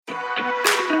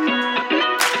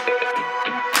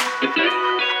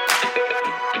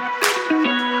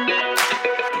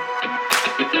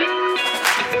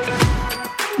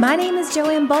is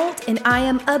Joanne Bolt, and I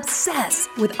am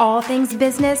obsessed with all things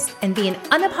business and being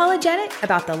unapologetic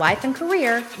about the life and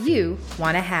career you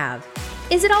want to have.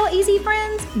 Is it all easy,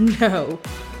 friends? No.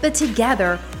 But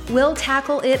together, we'll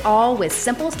tackle it all with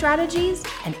simple strategies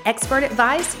and expert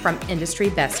advice from industry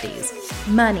besties.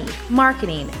 Money,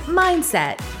 marketing,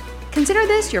 mindset. Consider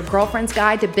this your girlfriend's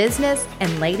guide to business,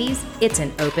 and ladies, it's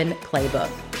an open playbook.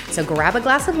 So grab a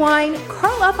glass of wine,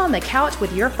 curl up on the couch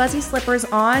with your fuzzy slippers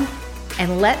on,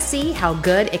 and let's see how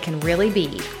good it can really be,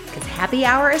 because happy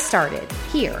hour is started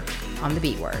here on The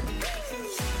B Word.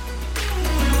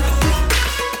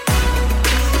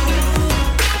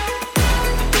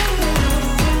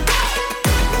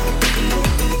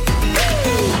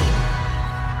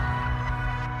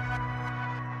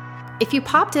 If you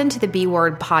popped into the B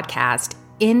Word podcast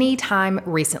anytime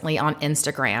recently on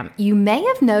Instagram, you may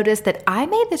have noticed that I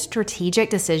made the strategic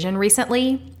decision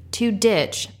recently to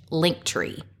ditch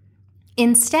Linktree.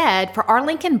 Instead, for our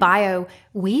link in bio,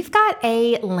 we've got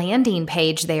a landing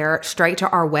page there straight to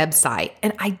our website.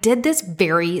 And I did this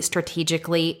very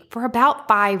strategically for about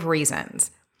 5 reasons.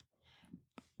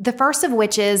 The first of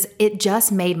which is it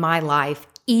just made my life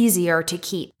easier to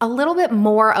keep a little bit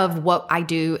more of what I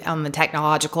do on the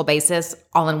technological basis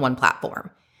all in one platform.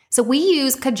 So we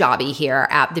use Kajabi here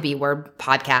at the B Word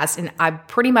podcast, and I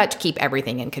pretty much keep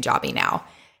everything in Kajabi now,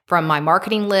 from my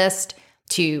marketing list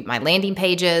to my landing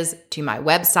pages, to my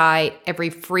website, every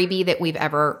freebie that we've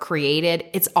ever created,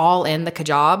 it's all in the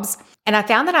Kajabs. And I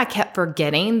found that I kept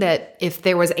forgetting that if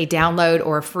there was a download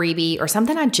or a freebie or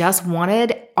something I just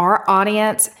wanted our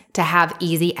audience to have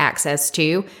easy access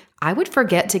to, I would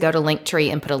forget to go to Linktree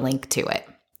and put a link to it.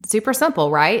 Super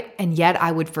simple, right? And yet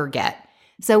I would forget.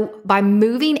 So by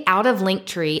moving out of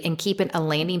Linktree and keeping a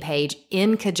landing page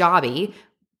in Kajabi,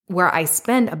 where I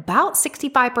spend about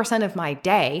 65% of my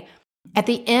day, at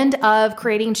the end of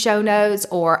creating show notes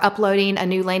or uploading a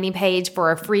new landing page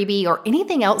for a freebie or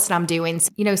anything else that I'm doing,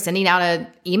 sending out an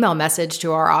email message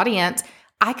to our audience,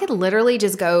 I could literally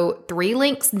just go 3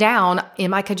 links down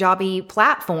in my Kajabi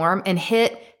platform and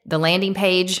hit the landing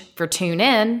page for tune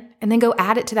in and then go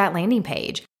add it to that landing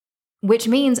page, which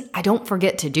means I don't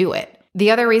forget to do it. The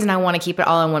other reason I want to keep it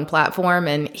all on one platform,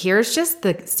 and here's just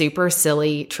the super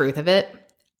silly truth of it,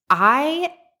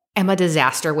 I am a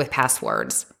disaster with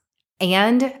passwords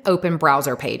and open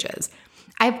browser pages.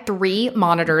 I have 3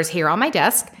 monitors here on my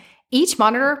desk. Each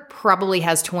monitor probably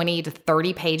has 20 to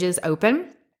 30 pages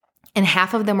open, and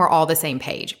half of them are all the same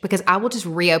page because I will just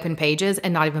reopen pages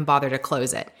and not even bother to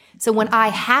close it. So when I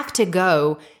have to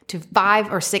go to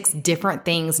 5 or 6 different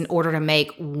things in order to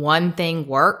make one thing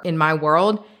work in my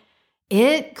world,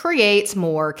 it creates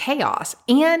more chaos.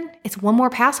 And it's one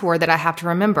more password that I have to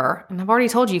remember. And I've already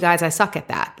told you guys I suck at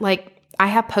that. I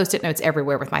have Post-it notes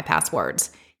everywhere with my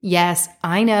passwords. Yes,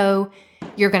 I know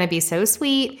you're going to be so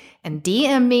sweet and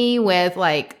DM me with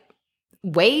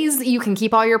ways you can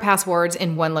keep all your passwords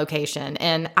in one location.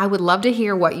 And I would love to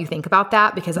hear what you think about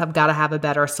that, because I've got to have a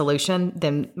better solution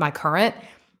than my current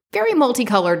very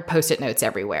multicolored Post-it notes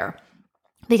everywhere.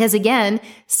 Because again,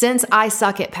 since I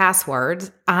suck at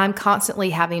passwords, I'm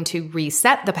constantly having to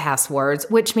reset the passwords,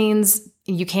 which means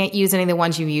you can't use any of the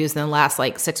ones you've used in the last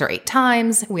 6 or 8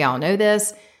 times. We all know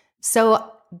this. So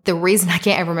the reason I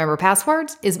can't ever remember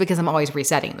passwords is because I'm always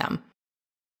resetting them.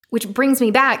 Which brings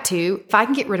me back to, if I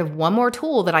can get rid of one more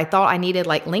tool that I thought I needed,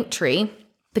 like Linktree,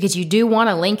 because you do want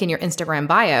a link in your Instagram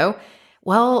bio,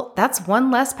 well, that's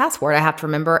one less password I have to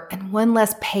remember and one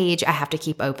less page I have to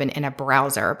keep open in a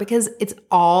browser, because it's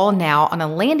all now on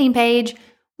a landing page,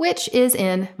 which is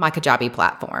in my Kajabi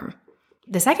platform.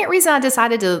 The second reason I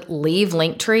decided to leave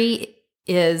Linktree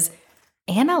is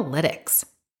analytics.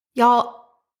 Y'all,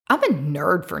 I'm a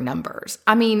nerd for numbers.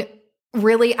 I mean,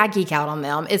 really, I geek out on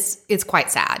them. It's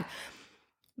quite sad.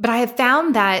 But I have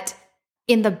found that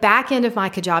in the back end of my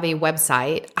Kajabi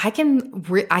website, I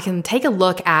can take a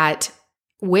look at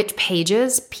which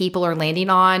pages people are landing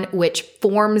on, which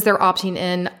forms they're opting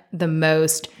in the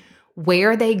most,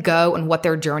 where they go, and what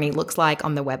their journey looks like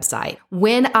on the website.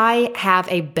 When I have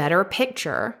a better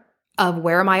picture of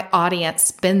where my audience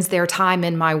spends their time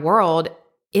in my world,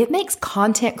 it makes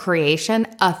content creation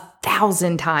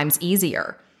 1,000 times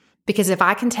easier. Because if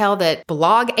I can tell that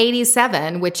blog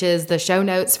 87, which is the show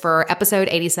notes for episode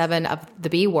 87 of the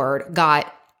B Word,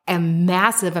 got a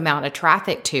massive amount of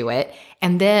traffic to it,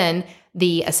 and then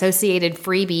the associated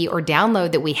freebie or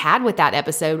download that we had with that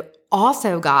episode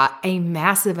also got a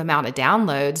massive amount of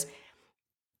downloads,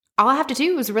 all I have to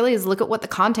do is look at what the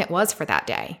content was for that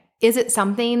day. Is it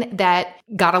something that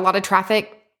got a lot of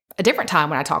traffic a different time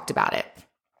when I talked about it?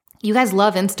 You guys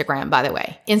love Instagram, by the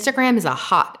way. Instagram is a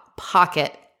hot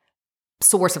pocket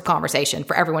source of conversation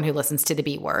for everyone who listens to the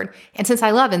B word. And since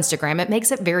I love Instagram, it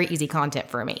makes it very easy content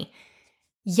for me.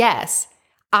 Yes,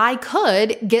 I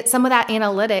could get some of that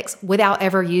analytics without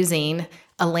ever using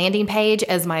a landing page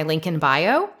as my link in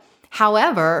bio.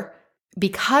 However,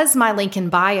 because my link in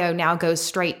bio now goes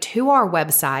straight to our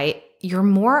website, you're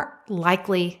more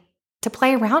likely to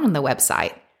play around on the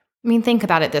website. I mean, think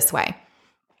about it this way.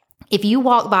 If you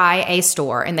walk by a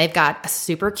store and they've got a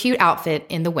super cute outfit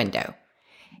in the window,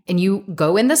 and you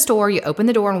go in the store, you open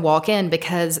the door and walk in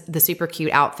because the super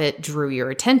cute outfit drew your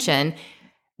attention,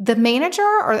 the manager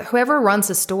or whoever runs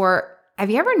the store, have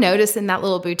you ever noticed in that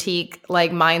little boutique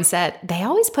like mindset, they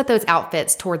always put those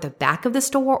outfits toward the back of the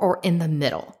store or in the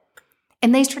middle.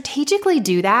 And they strategically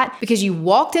do that because you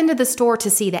walked into the store to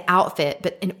see the outfit,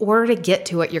 but in order to get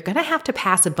to it, you're going to have to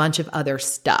pass a bunch of other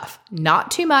stuff. Not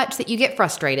too much that you get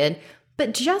frustrated,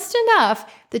 but just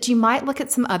enough that you might look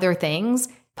at some other things,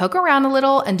 poke around a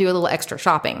little, and do a little extra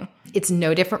shopping. It's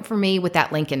no different for me with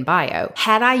that link in bio.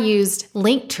 Had I used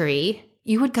Linktree,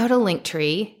 you would go to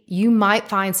Linktree, you might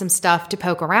find some stuff to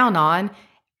poke around on,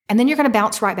 and then you're going to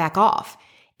bounce right back off.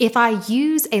 If I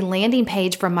use a landing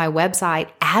page from my website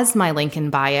as my link in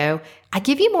bio, I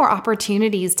give you more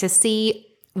opportunities to see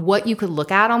what you could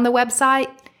look at on the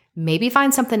website, maybe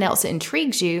find something else that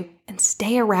intrigues you, and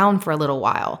stay around for a little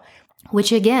while,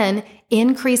 which again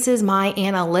increases my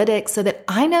analytics so that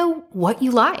I know what you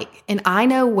like and I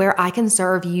know where I can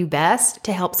serve you best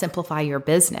to help simplify your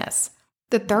business.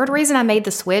 The third reason I made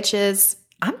the switch is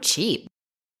I'm cheap.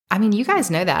 I mean, you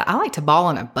guys know that. I like to ball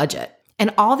on a budget.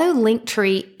 And although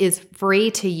Linktree is free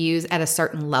to use at a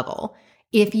certain level,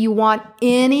 if you want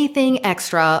anything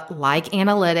extra like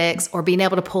analytics or being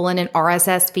able to pull in an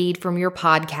RSS feed from your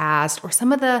podcast or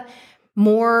some of the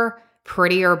more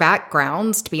prettier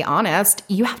backgrounds, to be honest,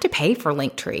 you have to pay for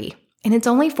Linktree. And it's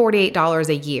only $48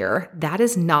 a year. That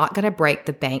is not going to break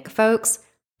the bank, folks.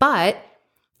 But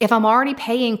if I'm already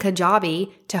paying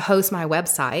Kajabi to host my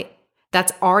website,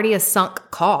 that's already a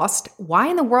sunk cost. Why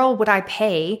in the world would I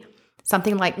pay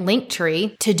something like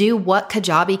Linktree to do what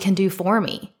Kajabi can do for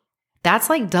me? That's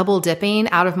like double dipping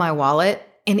out of my wallet.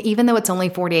 And even though it's only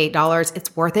 $48,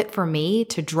 it's worth it for me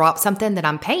to drop something that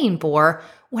I'm paying for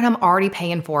when I'm already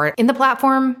paying for it in the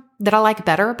platform that I like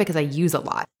better because I use a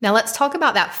lot. Now let's talk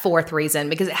about that fourth reason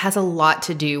because it has a lot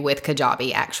to do with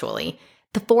Kajabi actually.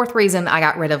 The fourth reason I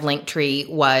got rid of Linktree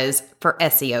was for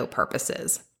SEO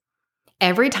purposes.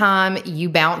 Every time you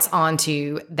bounce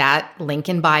onto that link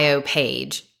in bio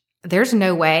page, there's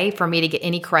no way for me to get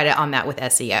any credit on that with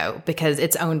SEO because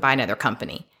it's owned by another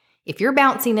company. If you're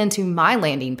bouncing into my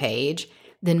landing page,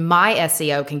 then my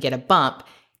SEO can get a bump.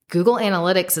 Google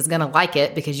Analytics is going to like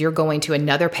it because you're going to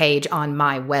another page on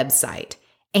my website.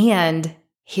 And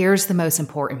here's the most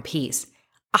important piece.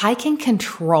 I can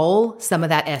control some of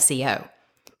that SEO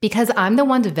because I'm the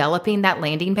one developing that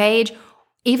landing page.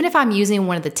 Even if I'm using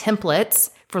one of the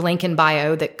templates for link in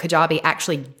bio that Kajabi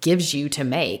actually gives you to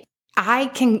make, I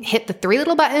can hit the three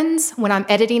little buttons when I'm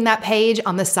editing that page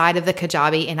on the side of the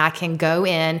Kajabi, and I can go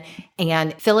in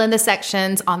and fill in the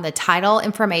sections on the title,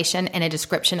 information, and a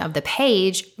description of the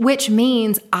page, which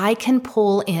means I can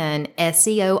pull in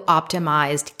SEO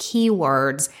optimized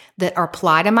keywords that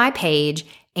apply to my page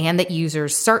and that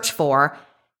users search for,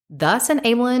 thus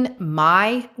enabling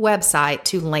my website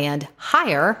to land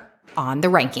higher on the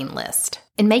ranking list.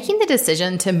 In making the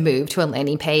decision to move to a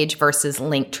landing page versus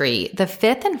Linktree, the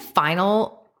fifth and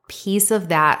final piece of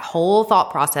that whole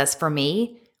thought process for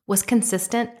me was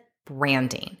consistent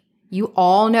branding. You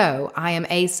all know I am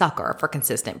a sucker for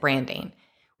consistent branding.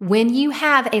 When you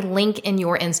have a link in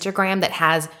your Instagram that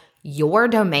has your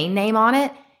domain name on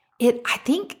it, I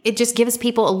think it just gives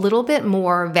people a little bit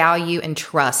more value and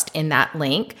trust in that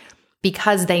link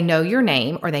because they know your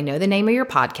name or they know the name of your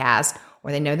podcast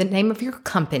or they know the name of your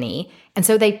company. And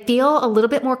so they feel a little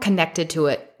bit more connected to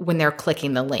it when they're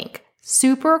clicking the link.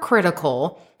 Super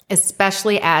critical,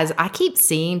 especially as I keep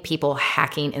seeing people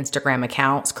hacking Instagram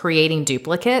accounts, creating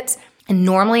duplicates. And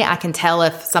normally I can tell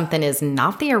if something is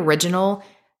not the original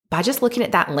by just looking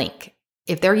at that link.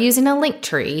 If they're using a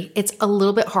Linktree, it's a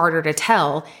little bit harder to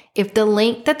tell. If the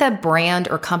link that the brand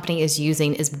or company is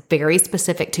using is very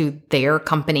specific to their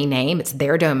company name, it's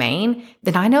their domain,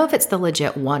 then I know if it's the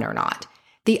legit one or not.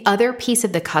 The other piece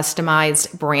of the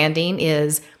customized branding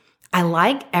is I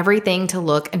like everything to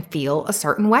look and feel a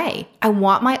certain way. I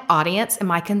want my audience and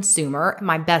my consumer,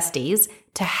 my besties,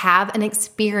 to have an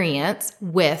experience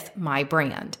with my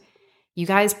brand. You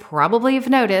guys probably have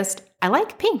noticed I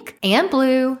like pink and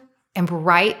blue and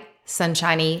bright,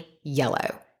 sunshiny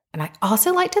yellow. And I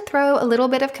also like to throw a little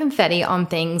bit of confetti on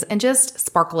things and just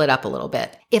sparkle it up a little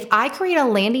bit. If I create a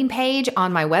landing page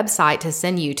on my website to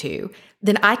send you to,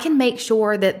 then I can make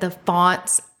sure that the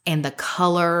fonts and the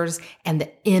colors and the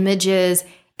images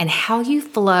and how you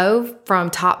flow from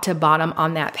top to bottom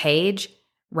on that page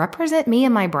represent me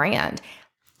and my brand.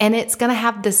 And it's going to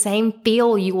have the same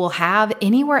feel you will have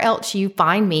anywhere else you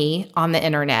find me on the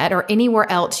internet or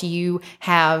anywhere else you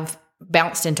have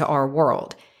bounced into our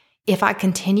world. If I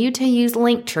continued to use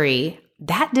Linktree,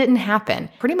 that didn't happen.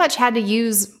 Pretty much had to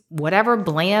use whatever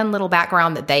bland little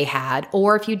background that they had.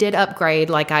 Or if you did upgrade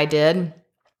like I did,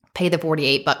 pay the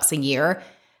 $48 a year.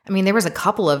 I mean, there was a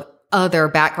couple of other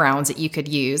backgrounds that you could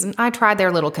use. And I tried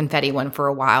their little confetti one for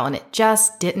a while and it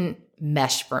just didn't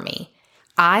mesh for me.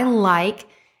 I like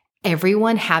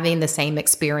everyone having the same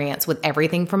experience with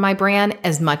everything from my brand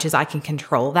as much as I can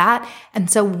control that. And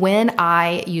so when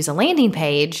I use a landing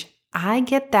page, I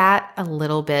get that a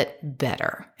little bit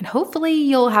better. And hopefully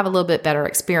you'll have a little bit better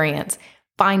experience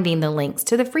finding the links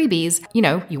to the freebies,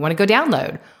 you want to go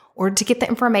download or to get the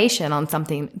information on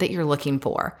something that you're looking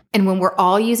for. And when we're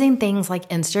all using things like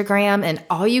Instagram and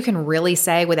all you can really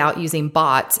say without using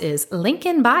bots is link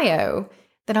in bio,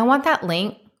 then I want that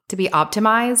link to be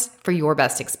optimized for your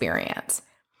best experience.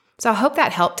 So I hope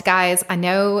that helped, guys. I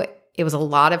know it was a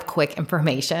lot of quick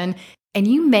information. And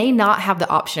you may not have the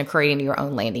option of creating your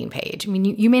own landing page. I mean,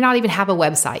 you may not even have a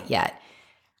website yet.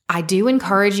 I do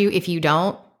encourage you, if you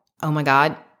don't, oh my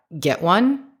God, get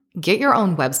one. Get your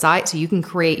own website so you can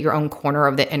create your own corner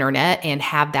of the internet and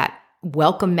have that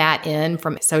welcome mat in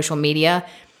from social media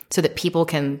so that people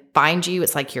can find you.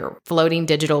 It's like your floating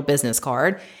digital business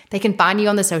card. They can find you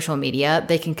on the social media.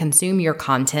 They can consume your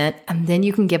content, and then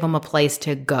you can give them a place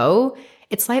to go.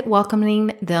 It's like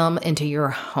welcoming them into your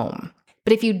home.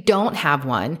 But if you don't have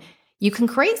one, you can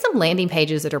create some landing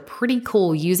pages that are pretty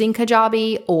cool using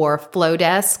Kajabi or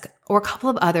Flowdesk or a couple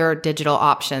of other digital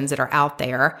options that are out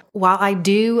there. While I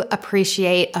do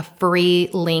appreciate a free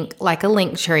link like a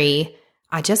Linktree,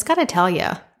 I just got to tell you,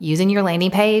 using your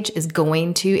landing page is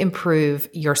going to improve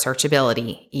your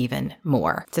searchability even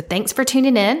more. So thanks for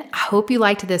tuning in. I hope you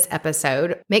liked this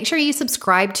episode. Make sure you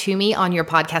subscribe to me on your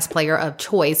podcast player of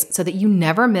choice so that you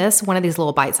never miss one of these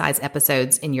little bite-sized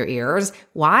episodes in your ears.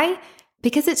 Why?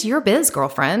 Because it's your biz,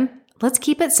 girlfriend. Let's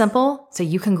keep it simple so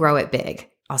you can grow it big.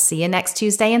 I'll see you next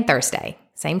Tuesday and Thursday.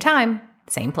 Same time,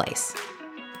 same place.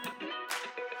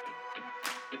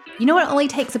 You know what only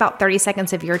takes about 30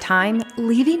 seconds of your time?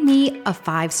 Leaving me a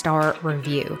 5-star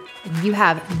review. And you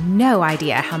have no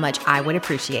idea how much I would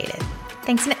appreciate it.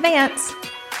 Thanks in advance.